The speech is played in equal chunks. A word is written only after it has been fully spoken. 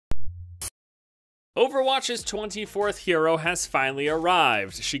Overwatch's 24th hero has finally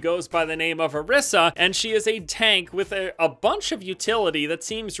arrived. She goes by the name of Orisa, and she is a tank with a bunch of utility that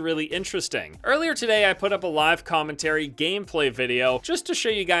seems really interesting. Earlier today, I put up a live commentary gameplay video just to show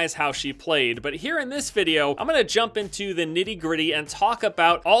you guys how she played, but here in this video, I'm gonna jump into the nitty-gritty and talk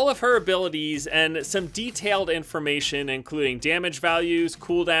about all of her abilities and some detailed information, including damage values,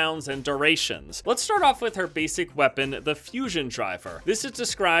 cooldowns, and durations. Let's start off with her basic weapon, the Fusion Driver. This is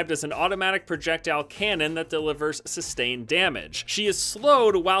described as an automatic projectile cannon that delivers sustained damage. She is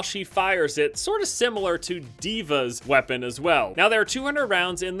slowed while she fires it, sort of similar to D.Va's weapon as well. Now there are 200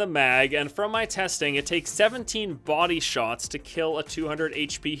 rounds in the mag, and from my testing, it takes 17 body shots to kill a 200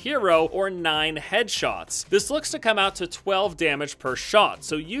 HP hero, or 9 headshots. This looks to come out to 12 damage per shot,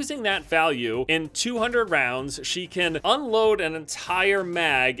 so using that value, in 200 rounds, she can unload an entire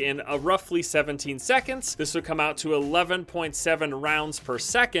mag in roughly 17 seconds. This would come out to 11.7 rounds per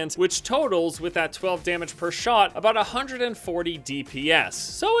second, which totals, with that 12 damage per shot, about 140 DPS.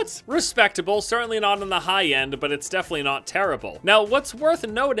 So it's respectable, certainly not on the high end, but it's definitely not terrible. Now, what's worth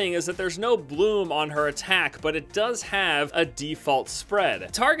noting is that there's no bloom on her attack, but it does have a default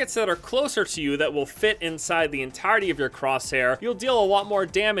spread. Targets that are closer to you that will fit inside the entirety of your crosshair, you'll deal a lot more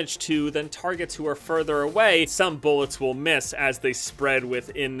damage to than targets who are further away. Some bullets will miss as they spread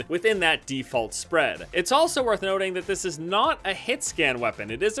within that default spread. It's also worth noting that this is not a hit scan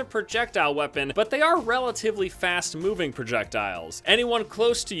weapon. It is a projectile weapon, but they are relatively fast-moving projectiles. Anyone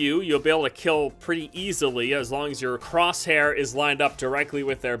close to you, you'll be able to kill pretty easily as long as your crosshair is lined up directly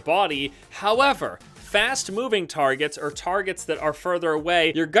with their body. However, fast-moving targets, or targets that are further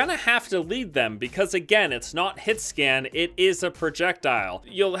away, you're gonna have to lead them because, again, it's not hit scan, it is a projectile.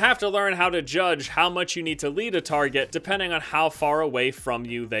 You'll have to learn how to judge how much you need to lead a target depending on how far away from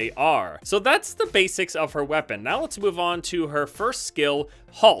you they are. So that's the basics of her weapon. Now let's move on to her first skill,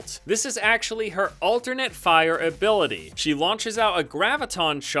 Halt. This is actually her alternate fire ability. She launches out a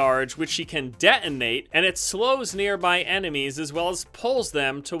graviton charge which she can detonate, and it slows nearby enemies as well as pulls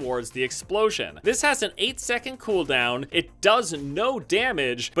them towards the explosion. This has an 8-second cooldown. It does no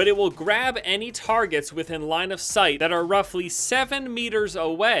damage, but it will grab any targets within line of sight that are roughly 7 meters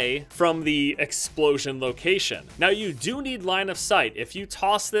away from the explosion location. Now you do need line of sight. If you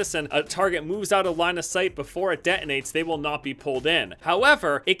toss this and a target moves out of line of sight before it detonates, they will not be pulled in. However,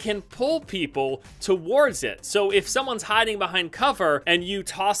 it can pull people towards it. So if someone's hiding behind cover and you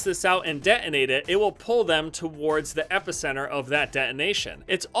toss this out and detonate it, it will pull them towards the epicenter of that detonation.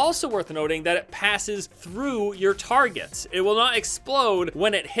 It's also worth noting that it passes through your targets. It will not explode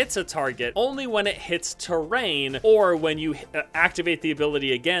when it hits a target, only when it hits terrain or when you activate the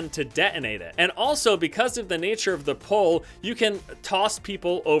ability again to detonate it. And also, because of the nature of the pull, you can toss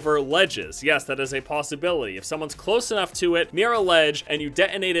people over ledges. Yes, that is a possibility. If someone's close enough to it near a ledge and you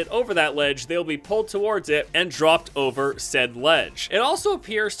detonate it over that ledge, they'll be pulled towards it and dropped over said ledge. It also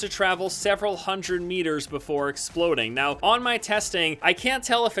appears to travel several hundred meters before exploding. Now, on my testing, I can't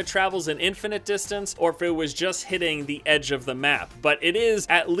tell if it travels an infinite distance or if it was just hitting the edge of the map, but it is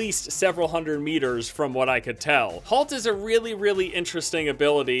at least several hundred meters from what I could tell. Halt is a really interesting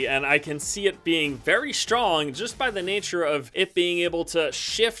ability, and I can see it being very strong just by the nature of it being able to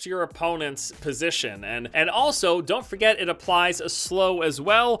shift your opponent's position. And also, don't forget, it applies a slow as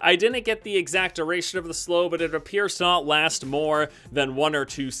well. I didn't get the exact duration of the slow, but it appears to not last more than 1 or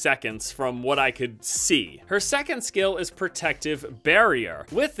 2 seconds from what I could see. Her second skill is Protective Barrier.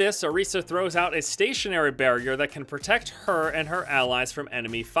 With this, Orisa throws out a stationary barrier that can protect her and her allies from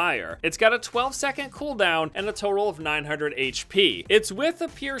enemy fire. It's got a 12-second cooldown and a total of 900 HP. Its width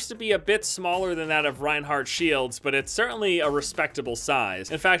appears to be a bit smaller than that of Reinhardt's shields, but it's certainly a respectable size.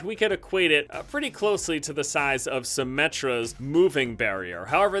 In fact, we could equate it pretty closely to the size of Symmetra's moving barrier.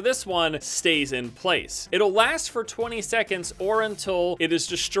 However, this one stays in place. It'll last for 20 seconds or until it is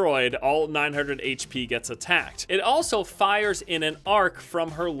destroyed. All 900 HP gets attacked. It also fires in an arc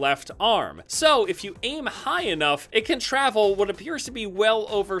from her left arm. So if you aim high enough, it can travel what appears to be well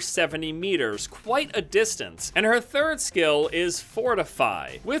over 70 meters, quite a distance. And her third skill is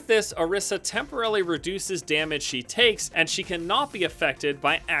Fortify. With this, Orisa temporarily reduces damage she takes, and she cannot be affected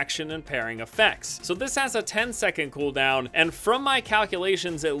by action and pairing effects. So this has a 10-second cooldown, and from my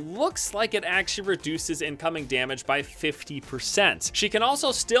calculations, it looks like it actually reduces incoming damage by 50%. She can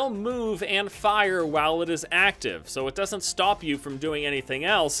also still move and fire while it is active, so it doesn't stop you from doing anything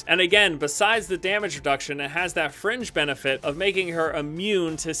else. And again, besides the damage reduction, it has that fringe benefit of making her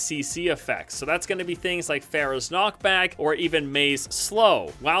immune to CC effects. So that's going to be things like Pharah's knockback or even Mei's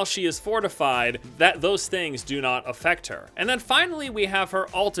slow. While she is fortified, those things do not affect her. And then finally, we have her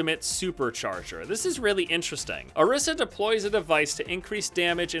ultimate supercharger. This is really interesting. Orisa deploys a device to increased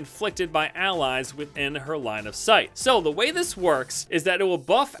damage inflicted by allies within her line of sight. So the way this works is that it will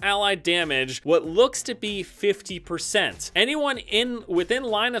buff ally damage what looks to be 50%. Anyone within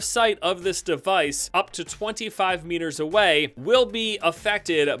line of sight of this device up to 25 meters away will be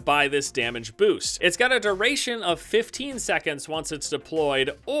affected by this damage boost. It's got a duration of 15 seconds once it's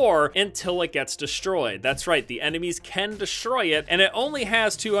deployed, or until it gets destroyed. That's right, the enemies can destroy it, and it only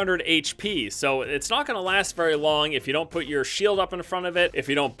has 200 HP, so it's not going to last very long if you don't put your shield up in front of it, if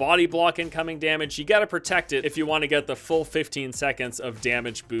you don't body block incoming damage. You got to protect it if you want to get the full 15 seconds of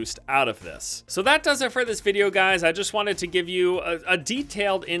damage boost out of this. So that does it for this video, guys. I just wanted to give you a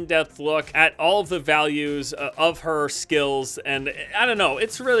detailed, in-depth look at all of the values of her skills, and I don't know,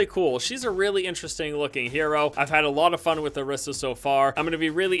 it's really cool. She's a really interesting looking hero. I've had a lot of fun with Orisa so far. I'm going to be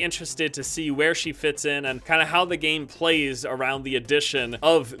really interested to see where she fits in and kind of how the game plays around the addition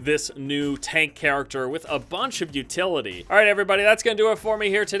of this new tank character with a bunch of utility. All right, everybody, that's going to do it for me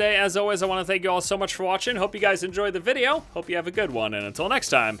here today. As always, I want to thank you all so much for watching. Hope you guys enjoyed the video. Hope you have a good one, and until next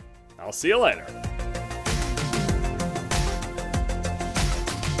time, I'll see you later.